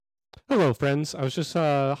Hello, friends. I was just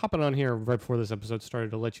hopping on here right before this episode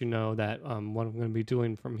started to let you know that what I'm going to be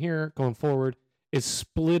doing from here going forward is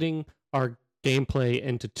splitting our gameplay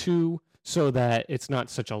into two so that it's not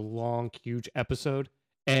such a long, huge episode.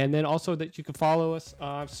 And then also that you can follow us.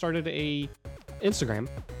 I've started a Instagram.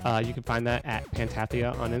 You can find that at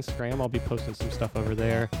Pantathea on Instagram. I'll be posting some stuff over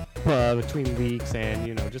there between weeks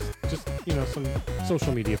and just some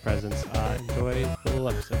social media presence. Enjoy the little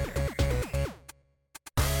episode.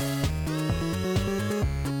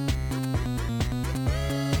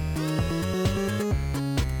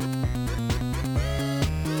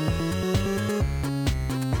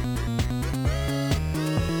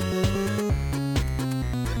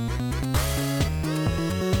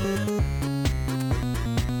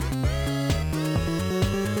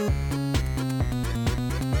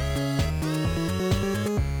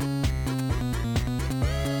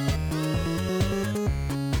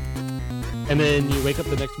 And then you wake up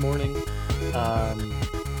the next morning,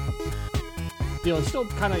 feeling still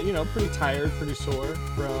kind of, pretty tired, pretty sore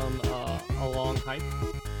from a long hike.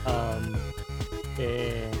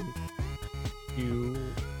 And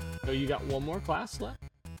you got one more class left,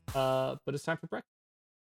 but it's time for breakfast.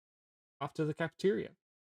 Off to the cafeteria.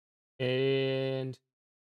 And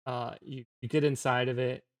you get inside of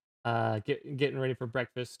it, getting ready for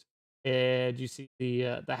breakfast, and you see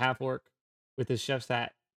the half orc with his chef's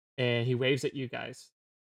hat, and he waves at you guys.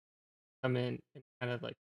 Come in and kind of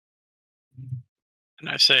like, And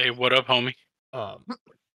I say, "What up, homie?" um,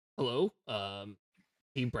 hello,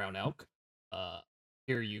 Team Brown Elk.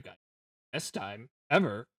 Here you guys, best time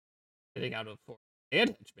ever getting out of Fort and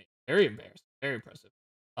Henchman. Very embarrassed, very impressive.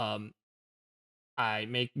 Um, I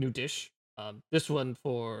make new dish. This one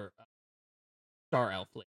for Star Elf.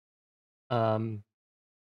 Um,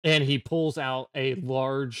 and he pulls out a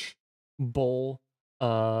large bowl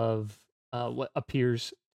of what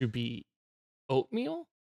appears to be oatmeal.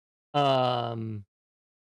 Um,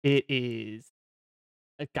 it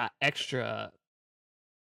got extra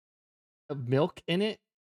milk in it,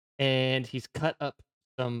 and he's cut up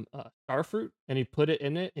some star fruit, and he put it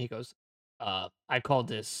in it, and he goes, "I call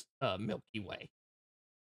this Milky Way."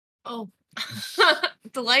 Oh,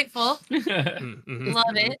 delightful. Mhm.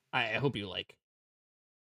 Love it. I hope you like.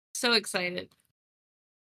 So excited.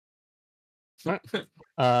 So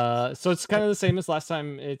it's kind of the same as last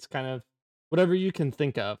time. It's kind of whatever you can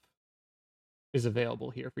think of is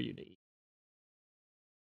available here for you to eat.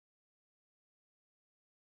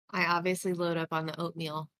 I obviously load up on the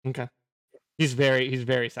oatmeal. Okay. He's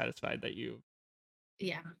very satisfied that you've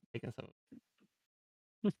Yeah. taken some.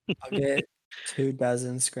 I'll get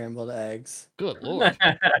 24 scrambled eggs, Good lord.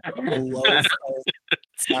 a loaf of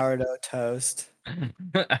sourdough toast,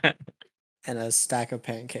 and a stack of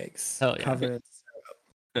pancakes Hell yeah. covered in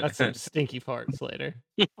That's some stinky farts later.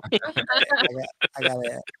 I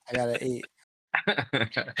gotta eat.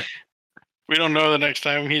 We don't know the next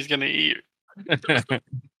time he's gonna eat. That's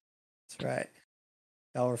right.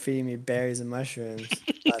 Y'all were feeding me berries and mushrooms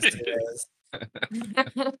last 2 days.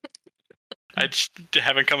 I just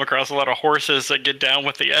haven't come across a lot of horses that get down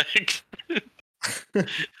with the eggs.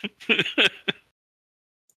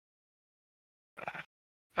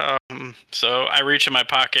 So I reach in my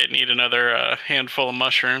pocket and eat another handful of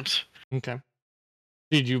mushrooms. Okay.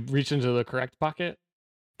 Did you reach into the correct pocket?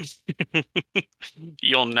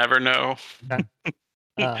 You'll never know.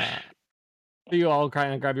 So you all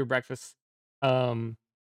kind of grab your breakfast. And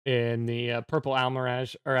the purple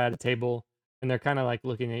Almirage are at a table, and they're kind of like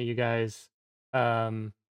looking at you guys.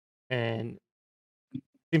 And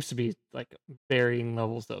seems to be like varying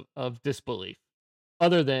levels of disbelief,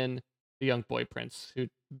 other than the young boy prince who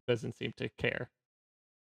doesn't seem to care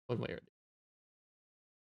one way or the other.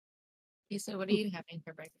 Okay, so what are you having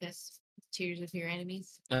for breakfast? Tears of your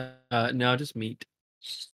enemies? No, just meat.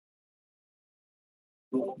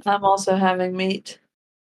 I'm also having meat.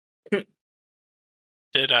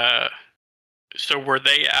 So were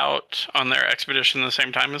they out on their expedition the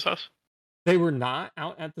same time as us? They were not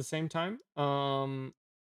out at the same time.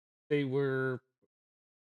 They were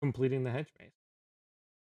completing the hedge maze,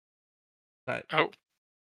 but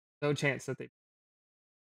no chance that they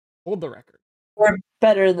hold the record. We're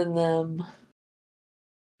better than them.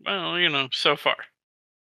 Well, so far.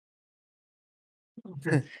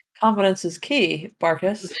 Confidence is key,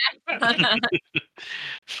 Barkus.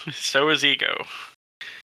 So is ego.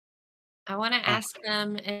 I want to ask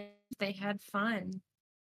them if they had fun.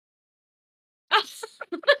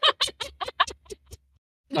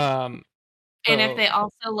 And if they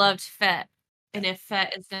also loved Fett, and if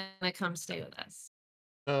Fett is gonna come stay with us.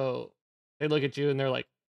 So they look at you and they're like,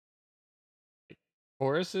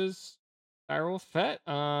 Horace is Direwolf Fett.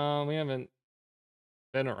 We haven't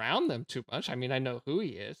been around them too much. I mean, I know who he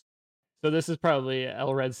is. So this is probably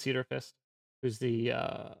Elred Cedarfist, who's the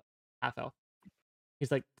half elf.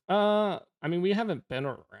 He's like, I mean, we haven't been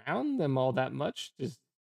around them all that much. Should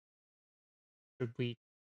we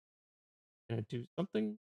do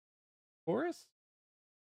something for us?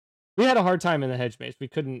 We had a hard time in the hedge maze. We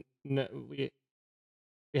couldn't.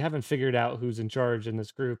 We haven't figured out who's in charge in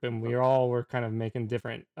this group, and we all were kind of making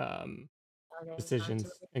different decisions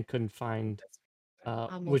and couldn't find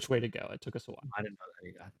which way to go. It took us a while. I didn't know that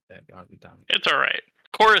you got that gotten done. It's all right.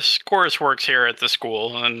 Chorus works here at the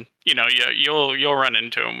school, and you'll run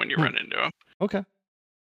into him when you run into him. Okay.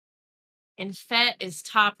 And Fett is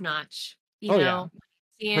top notch. You Oh, know,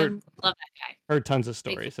 see him, love that guy. Heard tons of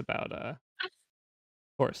stories about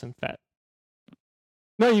Chorus and Fett.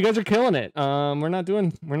 No, you guys are killing it. We're not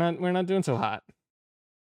doing so hot.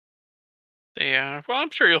 Yeah, well,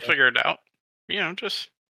 I'm sure you'll figure it out. Just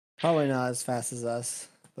Probably not as fast as us,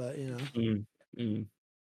 but yeah.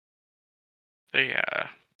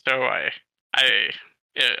 So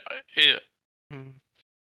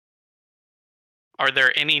are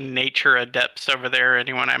there any nature adepts over there?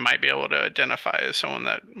 Anyone I might be able to identify as someone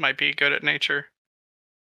that might be good at nature?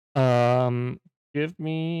 Give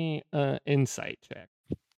me an insight check.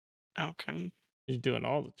 Okay. You're doing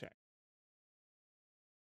all the checks.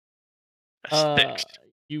 A 6.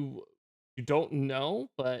 You don't know,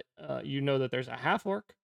 but you know that there's a half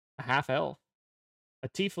orc, a half elf, a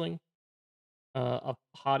tiefling, a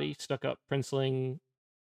haughty, stuck-up princeling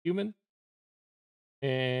human,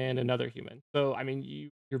 and another human. So, I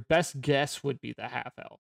mean, your best guess would be the half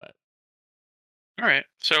elf, but All right.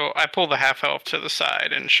 So I pull the half elf to the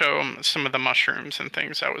side and show him some of the mushrooms and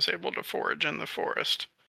things I was able to forage in the forest,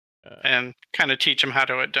 and kind of teach him how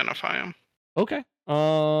to identify them. okay.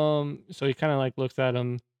 So he kind of like looks at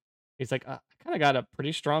him. He's like, I kind of got a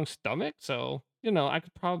pretty strong stomach, so I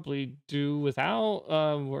could probably do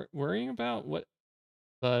without worrying about what.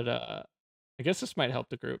 But I guess this might help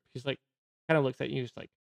the group. He's like, kind of looks at you. He's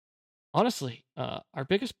like, honestly, our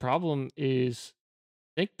biggest problem is,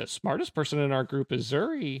 I think the smartest person in our group is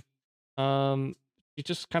Zuri. He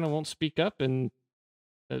just kind of won't speak up, and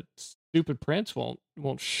the stupid prince won't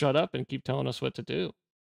shut up and keep telling us what to do.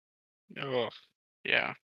 Oh,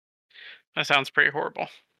 yeah. That sounds pretty horrible.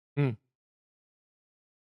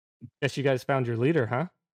 Guess you guys found your leader, huh?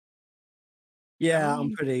 yeah,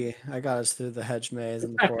 I got us through the hedge maze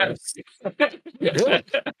and the forest. Really?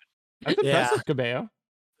 That's Yeah. impressive, Cabello.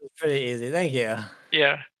 It's pretty easy. Thank you.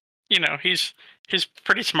 Yeah. He's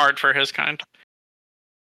pretty smart for his kind.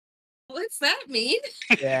 What's that mean?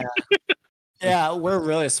 Yeah. Yeah, we're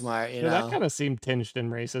really smart, Yeah, that kind of seemed tinged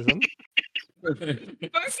in racism.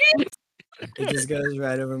 It just goes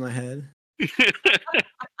right over my head.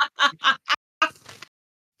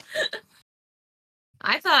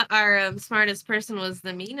 I thought our smartest person was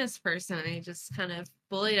the meanest person, and he just kind of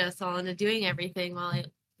bullied us all into doing everything while he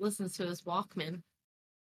listens to his Walkman.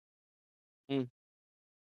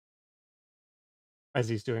 As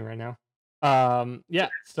he's doing right now. Yeah,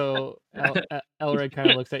 so Elred kind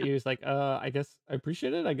of looks at you. He's like, I guess I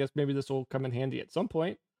appreciate it. I guess maybe this will come in handy at some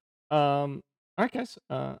point. All right, guys.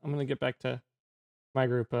 I'm gonna get back to my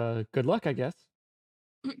group. Good luck, I guess.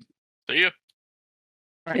 See you.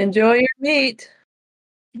 Enjoy your meat.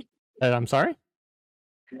 I'm sorry.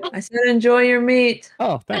 I said enjoy your meat.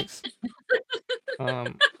 Oh, thanks.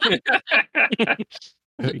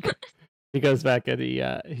 He goes back and he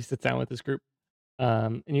sits down with his group.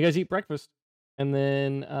 And you guys eat breakfast, and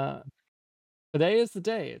then today is the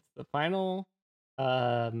day. It's the final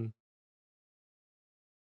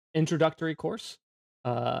introductory course,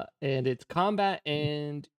 and it's combat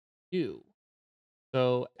and you.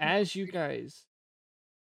 So as you guys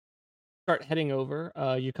start heading over,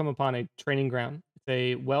 you come upon a training ground. It's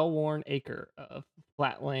a well-worn acre of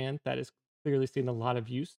flat land that has clearly seen a lot of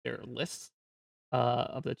use. There are lists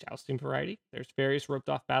of the jousting variety. There's various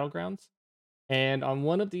roped-off battlegrounds. And on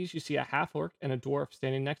one of these, you see a half-orc and a dwarf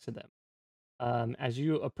standing next to them. As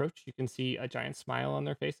you approach, you can see a giant smile on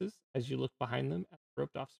their faces. As you look behind them at the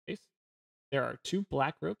roped-off space, there are 2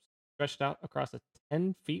 black ropes stretched out across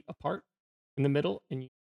 10 feet apart in the middle, and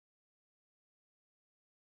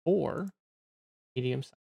 4 medium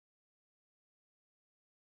size.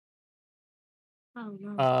 Oh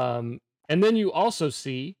no. And then you also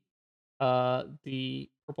see the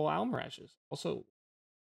purple almirages also,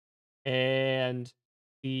 and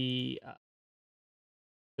the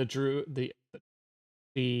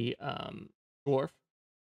dwarf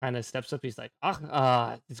kind of steps up. He's like,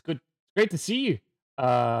 it's great to see you.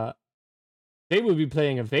 They will be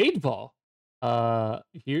playing Evade Ball.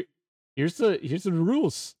 here's the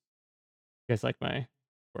rules. You guys like my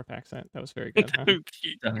dwarf accent? That was very good, huh?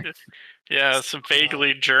 Yeah, it's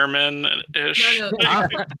vaguely German-ish. No,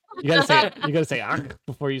 You gotta say it. You gotta say "Ach"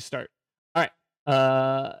 before you start. All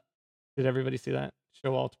right. Did everybody see that?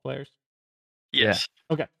 Show all to players. Yes.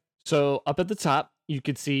 Okay. So up at the top, you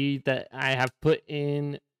could see that I have put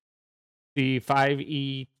in the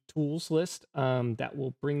 5e tools list. That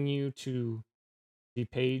will bring you to the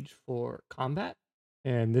page for combat.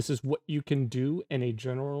 And this is what you can do in a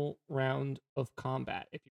general round of combat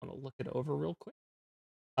if you want to look it over real quick.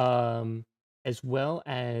 As well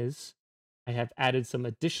as I have added some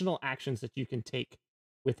additional actions that you can take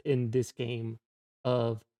within this game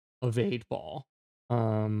of Evade Ball.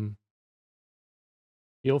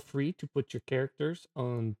 Feel free to put your characters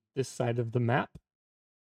on this side of the map.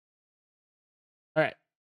 All right.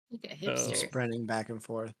 Look at So- hipster. Sprinting back and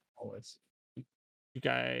forth. Always. You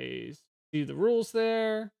guys see the rules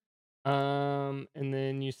there. And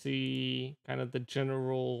then you see kind of the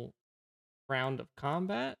general round of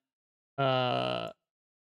combat. The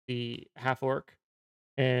half orc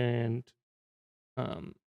and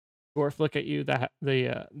dwarf look at you. The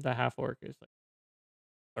half orc is like,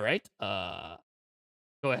 all right,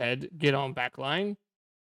 go ahead, get on back line.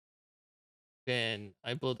 Then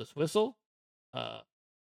I blow this whistle.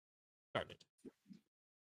 Started.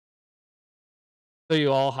 So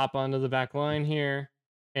you all hop onto the back line here,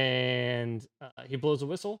 and he blows a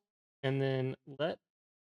whistle, and then let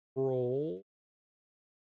roll.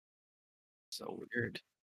 So weird.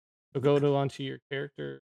 So go to onto your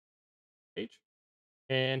character page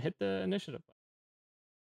and hit the initiative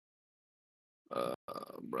button.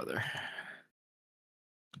 Brother.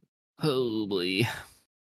 Oh boy.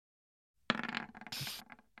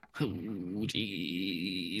 Oh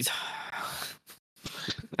jeez.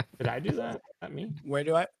 Did I do that? That me? Where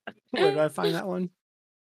do I find that one?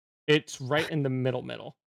 It's right in the middle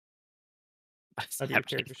of your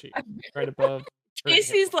character sheet, right above. current hit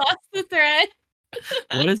Casey's points. lost the thread.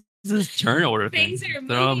 What is this turn order thing? Things are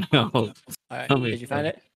Throw moving. me out. All right, Tell me did you find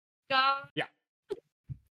it? God.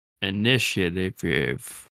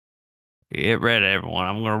 Initiative. Get ready, everyone.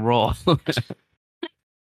 I'm gonna roll.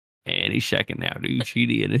 And he's checking now. Do you see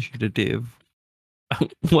the initiative?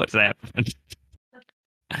 What's happening?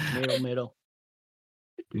 Middle.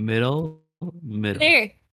 Middle.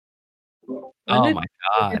 There. Oh my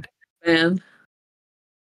god. Man.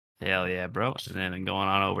 Hell yeah, bro. And then going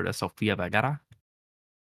on over to Sofia Vergara.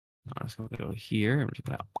 I'm just gonna go here.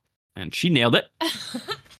 And she nailed it.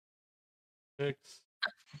 6.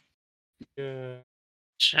 Yeah.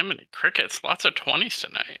 Jiminy Crickets, lots of 20s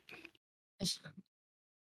tonight.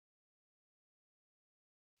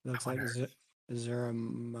 Looks like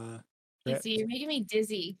Zurum. Casey, you're making me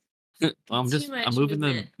dizzy. Well, I'm Too just much I'm moving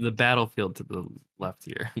movement. the battlefield to the left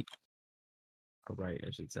here. Or right,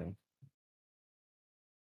 I should say.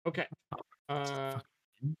 Okay. All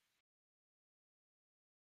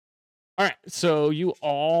right. So you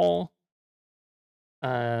all.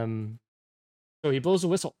 So he blows a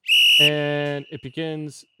whistle, and it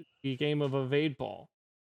begins the game of Evade Ball.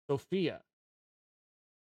 Sophia.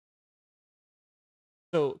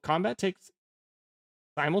 So combat takes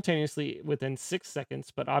simultaneously within 6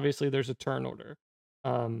 seconds, but obviously there's a turn order.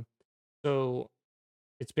 So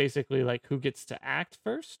it's basically like who gets to act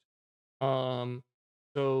first.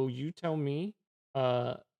 So you tell me,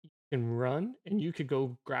 you can run and you could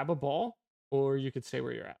go grab a ball, or you could stay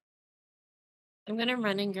where you're at. I'm gonna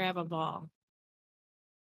run and grab a ball.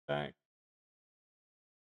 Back.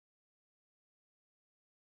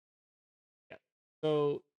 Yeah.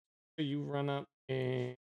 So you run up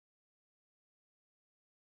and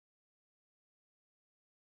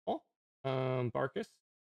Barkus,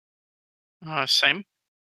 Same.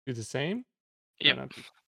 do the same. Yep. Run up to the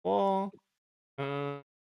wall.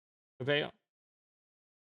 Nevaeh,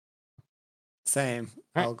 Same. All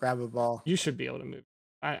right. I'll grab a ball you should be able to move.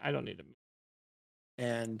 I don't need to move.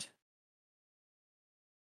 and.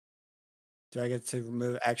 Do I get to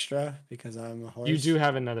move extra because I'm a horse? You do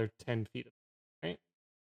have another 10 feet, right?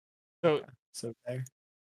 So So there.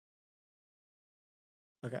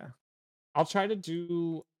 Okay. I'll try to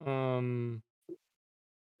do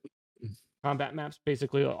combat maps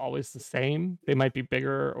basically are always the same. They might be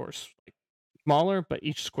bigger or smaller, but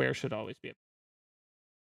each square should always be.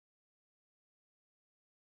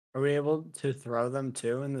 Are we able to throw them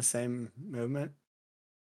too in the same movement?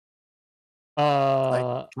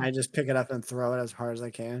 Can Can I just pick it up and throw it as hard as I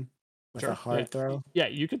can with Sure, a hard yeah. throw? Yeah,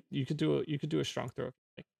 you could do a strong throw.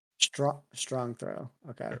 Strong throw.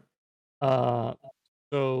 Okay. Sure.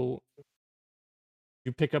 So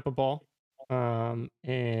you pick up a ball,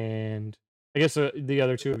 and I guess the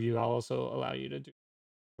other two of you, I'll also allow you to do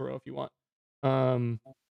throw if you want. So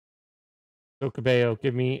Cabello,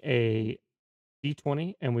 give me a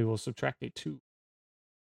d20 and we will subtract a 2.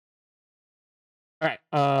 All right.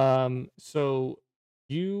 So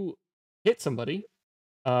you hit somebody,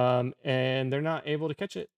 and they're not able to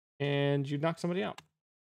catch it, and you knock somebody out.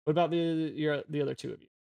 What about the other two of you?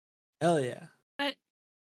 Hell yeah.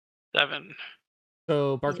 7.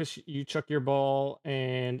 So Barkus, you chuck your ball,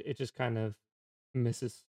 and it just kind of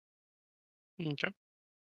misses. Okay.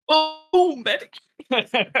 Boom, baby.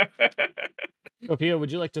 Sophia,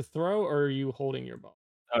 would you like to throw, or are you holding your ball?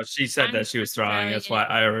 Oh, she said I'm that she was throwing. throwing That's why it.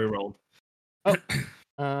 I already rolled.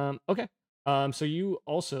 Okay. So you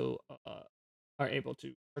also are able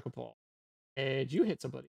to trick a ball, and you hit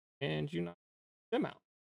somebody, and you knock them out.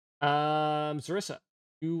 Zarissa,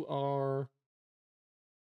 you are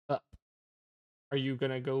up. Are you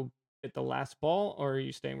gonna go get the last ball, or are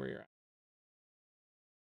you staying where you're at?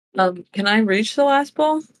 Can I reach the last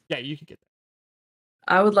ball? Yeah, you can get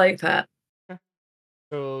I would like that. there.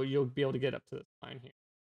 So you'll be able to get up to the line here.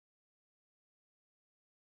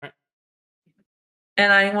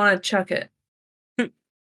 And I want to chuck it.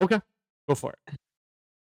 Okay, go for it.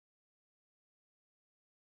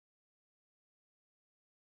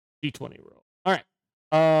 D20 roll. All right.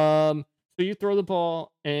 So you throw the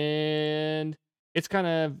ball, and it's kind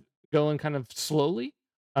of going kind of slowly.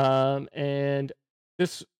 And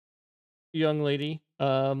this young lady,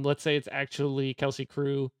 let's say it's actually Kelsey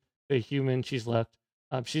Crew, the human she's left.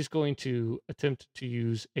 She's going to attempt to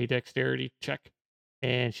use a dexterity check,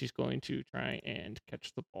 and she's going to try and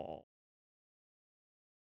catch the ball.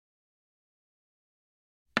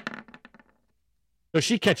 So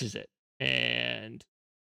she catches it and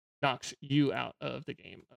knocks you out of the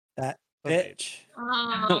game. That Okay. bitch.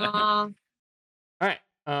 Aw. All right.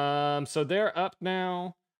 So they're up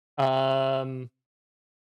now.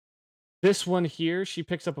 This one here, she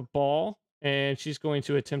picks up a ball and she's going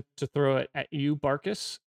to attempt to throw it at you,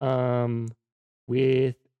 Barkus.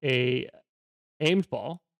 With a aimed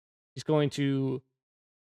ball. She's going to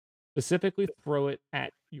specifically throw it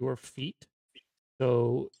at your feet.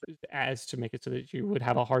 So as to make it so that you would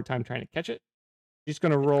have a hard time trying to catch it. She's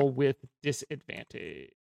going to roll with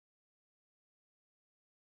disadvantage.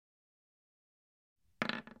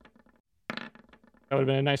 That would have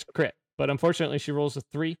been a nice crit, but unfortunately she rolls a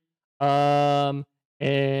 3. And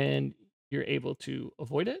you're able to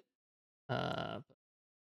avoid it.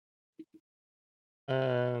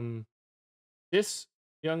 This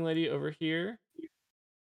young lady over here.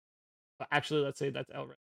 Actually, let's say that's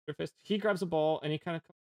Elrond. He grabs a ball and he kind of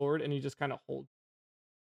comes forward and he just kind of holds.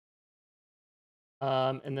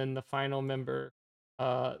 And then the final member,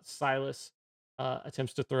 Silas,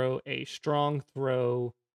 attempts to throw a strong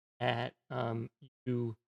throw at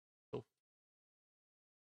you.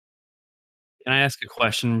 Can I ask a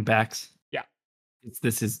question, Bax? Yeah.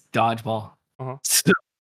 This is dodgeball. Uh-huh. So,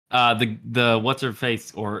 the what's her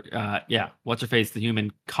face what's her face? The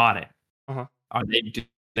human caught it. Uh-huh. Are do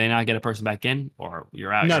they not get a person back in, or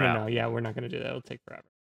you're out? No. Yeah, we're not gonna do that. It'll take forever.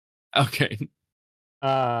 Okay.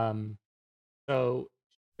 So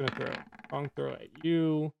she's gonna throw a strong throw at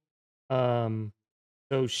you. So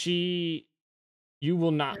you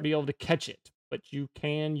will not be able to catch it, but you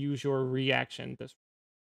can use your reaction to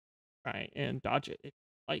try and dodge it if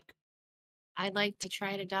you like. I'd like to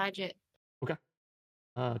try to dodge it. Okay.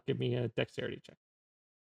 Give me a dexterity check.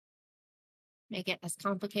 Make it as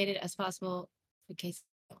complicated as possible in case.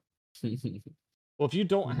 Well, if you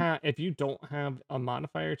don't have a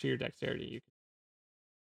modifier to your dexterity, you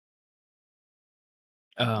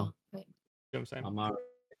can. Oh, Wait. You know what I'm saying? I'm already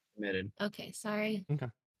committed. Okay, sorry. Okay.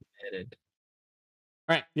 Committed.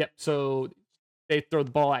 All right. Yep. So they throw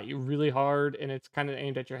the ball at you really hard, and it's kind of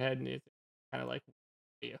aimed at your head, and it's kind of like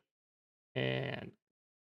you. And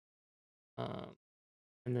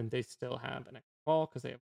then they still have an extra ball because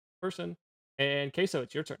they have a person. And Queso,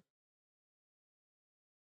 it's your turn.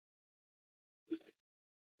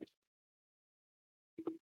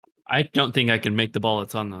 I don't think I can make the ball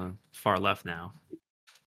that's on the far left now.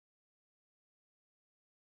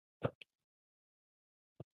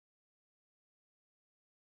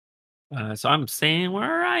 So I'm staying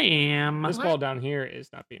where I am. This ball down here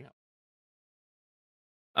is not being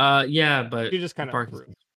held. Yeah, but You just kind of Barkus.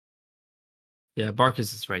 threw. Yeah,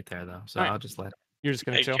 Barkus is right there though, so All right. I'll just let. You're just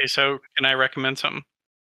gonna chill. Okay, so can I recommend something?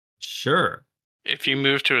 Sure. If you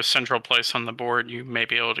move to a central place on the board, you may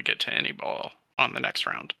be able to get to any ball on the next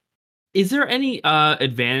round. Is there any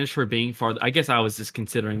advantage for being farther? I guess I was just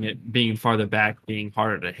considering it being farther back, being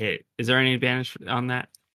harder to hit. Is there any advantage on that?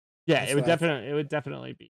 Yeah, That's it would what I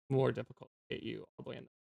definitely be more difficult to get you all the way in.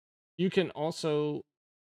 you can also,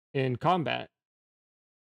 in combat,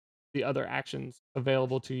 the other actions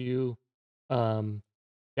available to you,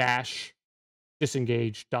 dash,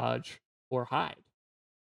 disengage, dodge, or hide.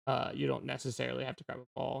 You don't necessarily have to grab a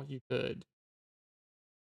ball. You could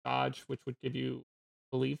dodge, which would give you,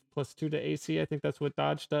 I believe, +2 to AC. I think that's what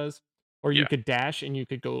dodge does. Or you Yeah. could dash and you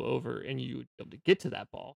could go over and you would be able to get to that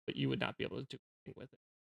ball, but you would not be able to do anything with it.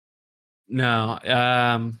 No,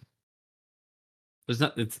 there's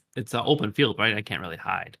not. It's an open field, right? I can't really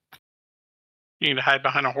hide. You need to hide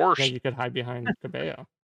behind a horse. Yeah, you could hide behind Cabello.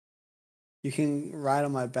 You can ride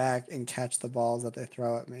on my back and catch the balls that they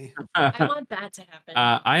throw at me. I want that to happen.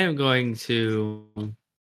 I am going to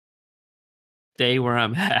stay where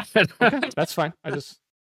I'm at. Okay, that's fine. I just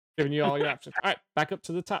giving you all your options. All right, back up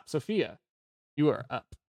to the top. Sophia, you are up.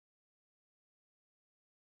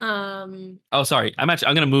 Oh, sorry. I'm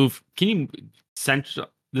gonna move. Can you central?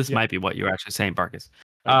 This Yeah. might be what you were actually saying, Barkus.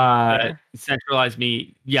 There? Centralize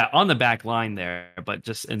me. Yeah, on the back line there, but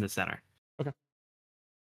just in the center. Okay.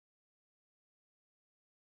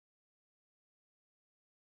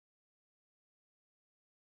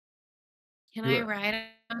 Can You I are- ride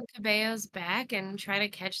on Cabello's back and try to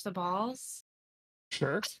catch the balls?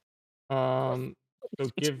 Sure. So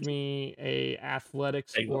give me a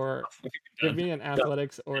athletics There you go. or give me an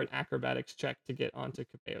athletics or an acrobatics check to get onto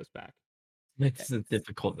Cabello's back. Make this as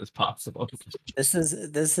difficult as possible. This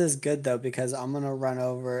is good though because I'm gonna run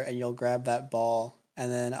over and you'll grab that ball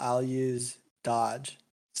and then I'll use dodge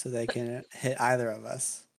so they can hit either of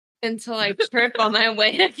us. Until I trip on my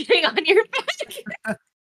way to getting on your back.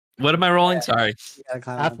 What am I rolling? Sorry. You gotta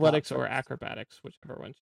climb on top Athletics or first. acrobatics, whichever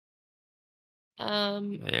one.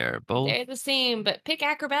 They're both. They're the same, but pick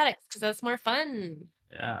acrobatics because that's more fun.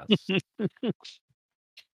 Yeah.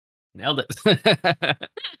 Nailed it.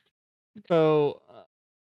 So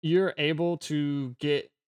you're able to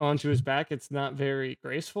get onto his back. It's not very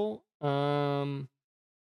graceful.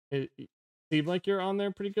 It seemed like you're on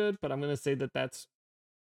there pretty good, but I'm gonna say that that's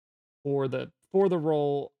for the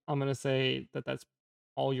roll. I'm gonna say that that's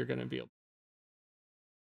all you're gonna be able.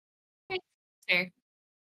 Fair.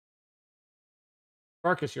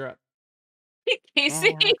 Marcus, you're up.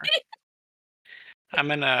 Casey. I'm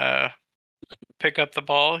gonna pick up the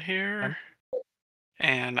ball here,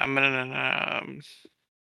 and I'm gonna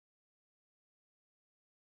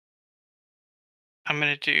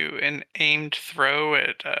do an aimed throw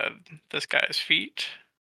at this guy's feet.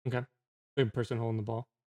 Big person holding the ball.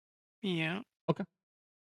 Yeah.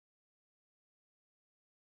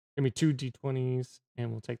 Give me 2 d20s,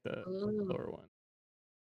 and we'll take the Ooh. lower one.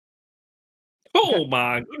 Oh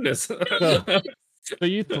my goodness. So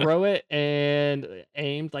you throw it and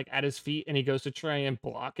aimed like at his feet, and he goes to try and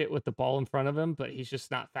block it with the ball in front of him, but he's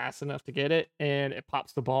just not fast enough to get it, and it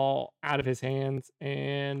pops the ball out of his hands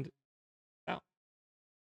and out.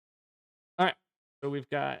 All right, so we've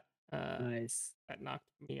got Nice. that knocked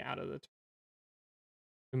me out of the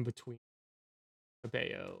in between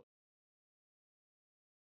Cabello.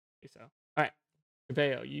 So all right,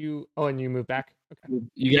 Cabello, you and you move back. Okay,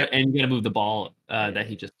 you gotta move the ball that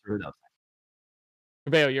he just threw though.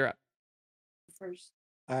 Cabello, you're up. First.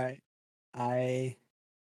 All right. I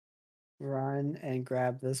run and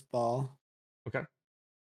grab this ball. Okay.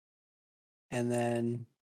 And then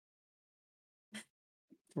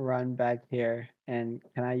run back here. And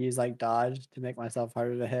can I use like dodge to make myself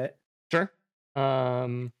harder to hit Sure.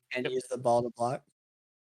 and Yep. use the ball to block?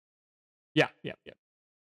 Yeah. So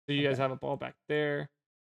you guys Okay. have a ball back there.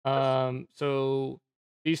 So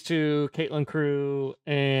these two, Caitlin Crew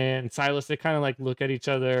and Silas, they kind of like look at each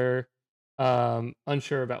other,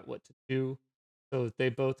 unsure about what to do. So they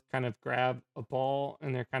both kind of grab a ball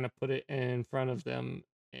and they're kind of put it in front of them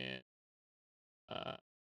and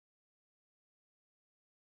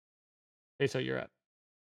okay, so you're up.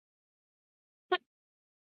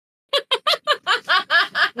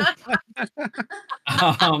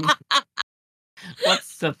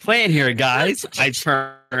 What's the plan here, guys? I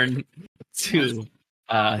turn to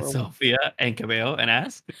Sophia and Cabello and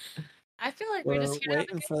ask. I feel like we're We're just here to have a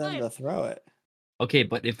waiting good for them time. to throw it. Okay,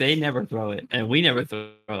 but if they never throw it and we never throw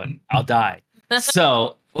it, I'll die.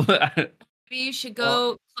 So Maybe you should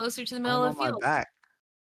go closer to the I'm middle on of the my field. back.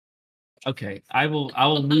 okay, I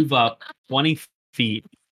will move up 20 feet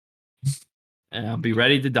and I'll be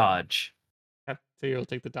ready to dodge. Okay, so you'll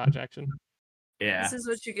take the dodge action. Yeah. This is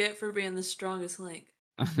what you get for being the strongest link.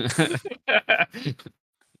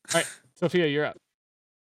 Sophia, you're up.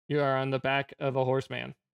 You are on the back of a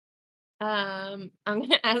horseman. I'm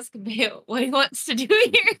gonna ask Bill what he wants to do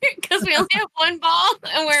here because we only have one ball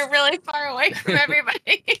and we're really far away from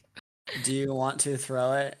everybody. Do you want to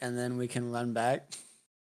throw it and then we can run back?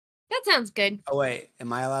 That sounds good. Oh wait,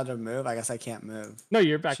 am I allowed to move? I guess I can't move No,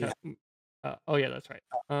 you're back She- up. Oh yeah, that's right.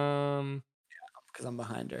 because I'm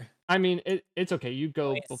behind her. I mean, it's okay. You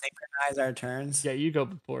go. We synchronize our turns. Yeah, you go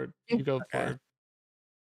forward. You go Okay. forward.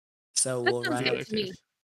 So That we'll sounds run. good other to me.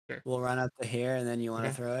 two. We'll run up to here, and then you want to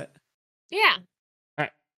Okay. throw it. Yeah.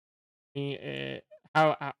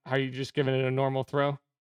 How are you just giving it a normal throw?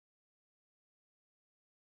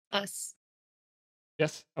 Us.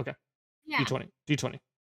 Yes. Okay. Yeah. D20.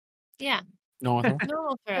 Yeah. No,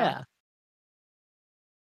 Normal throw.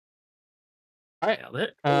 All right. nailed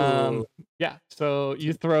it. Yeah. So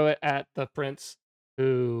you throw it at the prince,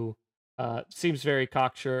 who seems very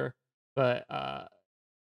cocksure, but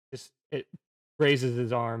just it grazes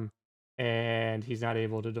his arm, and he's not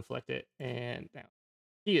able to deflect it, and now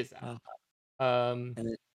he is out. And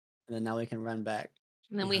then now we can run back.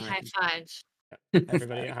 And then we high Behind. five.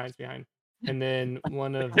 Everybody hides behind, and then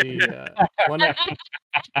one of the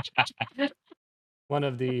one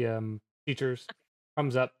of the teachers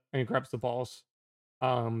comes up and grabs the balls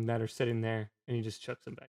that are sitting there, and he just chucks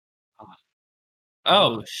them back.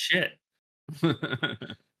 Oh shit. Oh,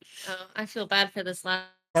 I feel bad for this last.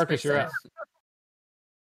 Marcus, you're person. up.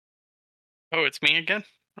 Oh, it's me again?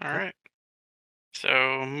 All right.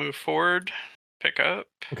 So move forward, pick up,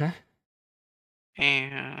 Okay.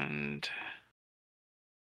 and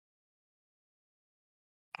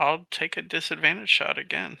I'll take a disadvantage shot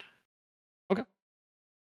again.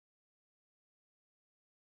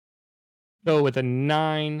 So with a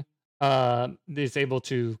 9, is able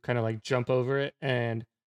to kind of like jump over it, and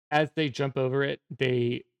as they jump over it,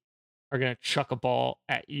 they are gonna chuck a ball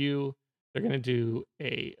at you. They're gonna do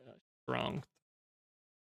a strong,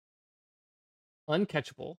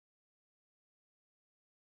 uncatchable.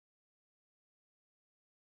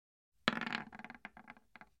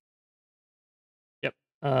 Yep.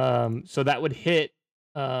 So that would hit.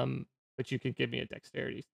 But you could give me a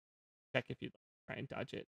dexterity check if you'd like to try and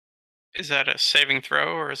dodge it. Is that a saving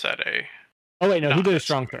throw or is that a? Oh wait, no, he No, did a that's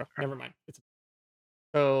strong okay. throw. Never mind.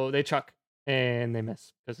 So they chuck and they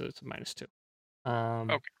miss because it's a -2. Okay.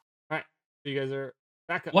 All right. So you guys are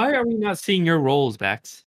back up. Why are we not seeing your rolls,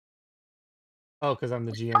 Bax? Oh, because I'm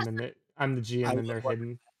the GM and I'm the GM I and they're was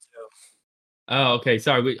hidden. Oh, okay.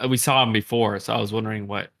 Sorry, we saw him before, so I was wondering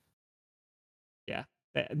what.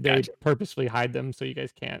 They Gotcha. purposely hide them so you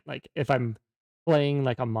guys can't. Like if I'm playing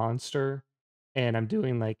like a monster and I'm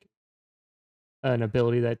doing like an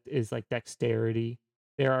ability that is like dexterity,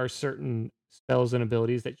 there are certain spells and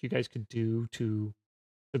abilities that you guys could do to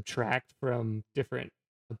subtract from different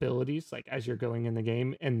abilities like as you're going in the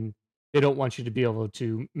game, and they don't want you to be able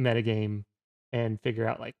to metagame and figure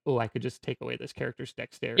out like, oh, I could just take away this character's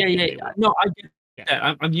dexterity. Yeah. They won't. No, I get Yeah.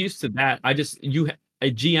 that. I'm used to that. I just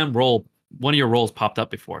a GM roll. One of your rolls popped up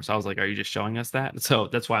before, so I was like, "Are you just showing us that?" So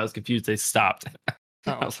that's why I was confused. They stopped.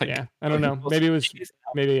 Oh, I was like, yeah, I don't know.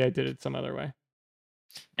 Maybe I did it some other way.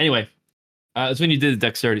 Anyway, it's when you did the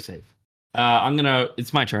dexterity save.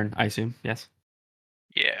 It's my turn, I assume. Yes.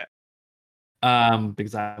 Yeah.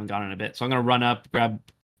 Because I haven't gone in a bit, so I'm gonna run up, grab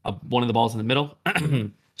one of the balls in the middle,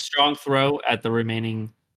 strong throw at the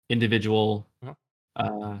remaining individual,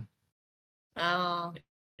 Oh.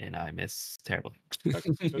 and I miss terribly.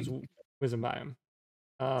 Goes whizzing by him.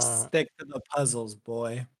 Stick to the puzzles,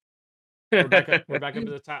 boy. We're back up to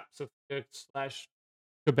the top. So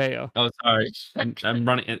 / Cabello. Oh, sorry. I'm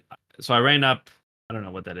running it. So I ran up. I don't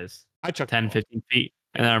know what that is. I chucked 10, 15 feet,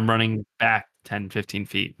 and then I'm running back 10, 15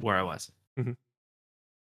 feet where I was. We're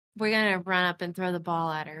gonna run up and throw the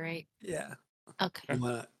ball at her, right? Yeah. Okay.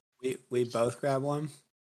 We both grab one,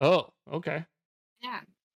 Oh, okay. Yeah.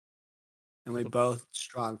 and we both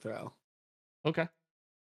strong throw. Okay.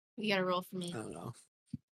 You gotta roll for me. I don't know.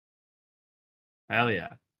 Hell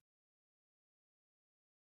yeah.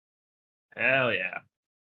 Hell yeah.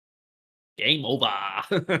 Game over.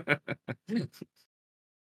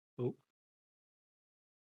 All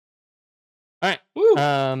right. Woo.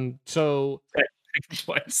 So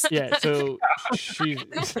Twice. yeah, so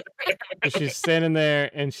she's standing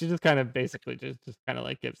there and she just kind of basically just kind of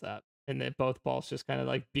like gives up, and then both balls just kind of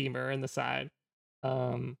like beam her in the side.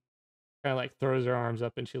 Kind of like throws her arms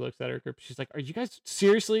up and she looks at her group. She's like, "Are you guys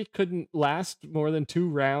seriously couldn't last more than 2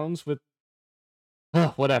 rounds with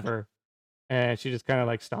whatever?" And she just kind of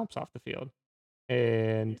like stomps off the field.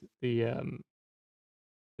 And the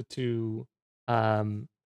 2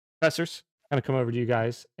 professors kind of come over to you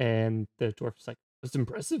guys, and the dwarf is like, "That's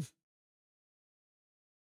impressive."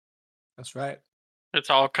 That's right.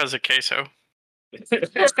 It's all because of queso. Yeah,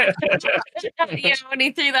 when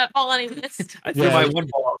he threw that ball and he missed. I threw Yeah. my one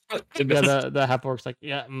ball. It Yeah, missed. the half orc's like,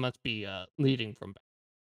 "Yeah, it must be leading from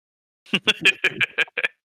back."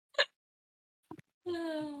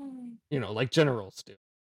 Like generals do.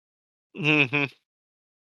 Mm-hmm.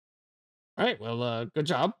 All right, well, good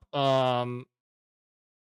job. Have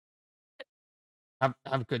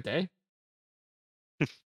a good day.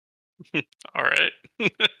 All right.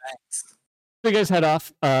 Thanks. So you guys head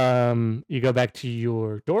off. You go back to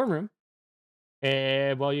your dorm room,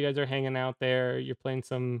 and while you guys are hanging out there, you're playing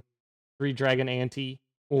some Three Dragon Ante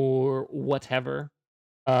or whatever.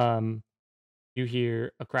 You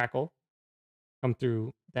hear a crackle come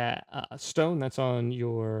through that stone that's on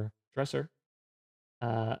your dresser,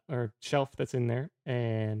 or shelf that's in there,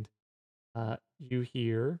 and you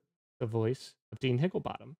hear the voice of Dean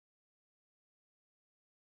Higglebottom.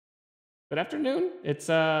 Good afternoon. It's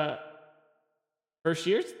first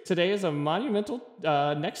years. Today is a monumental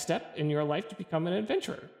next step in your life to become an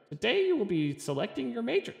adventurer. Today you will be selecting your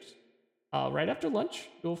majors. Right after lunch,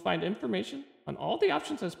 you will find information on all the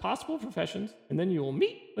options as possible professions, and then you will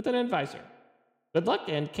meet with an advisor. Good luck,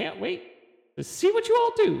 and can't wait to see what you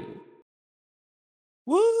all do.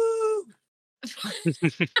 Woo!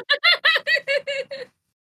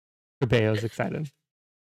 Cabeo's excited.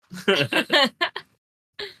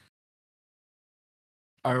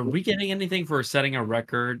 Are we getting anything for setting a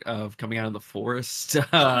record of coming out of the forest?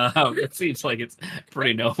 It seems like it's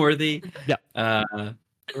pretty noteworthy. Yeah.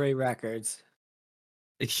 3 records.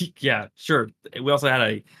 Yeah, sure. We also had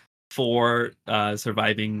a 4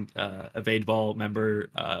 surviving evade ball member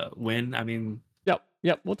win. I mean,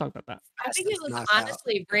 Yep. We'll talk about that. I think it was Knocked out.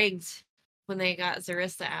 honestly rigged when they got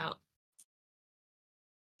Zarissa out.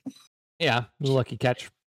 Yeah, lucky catch.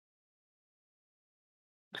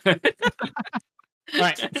 All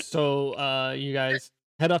right, so you guys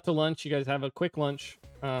head off to lunch. You guys have a quick lunch.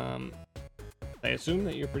 I assume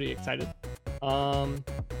that you're pretty excited.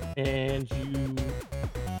 And you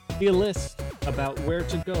see a list about where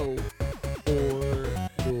to go for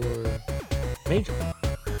your major.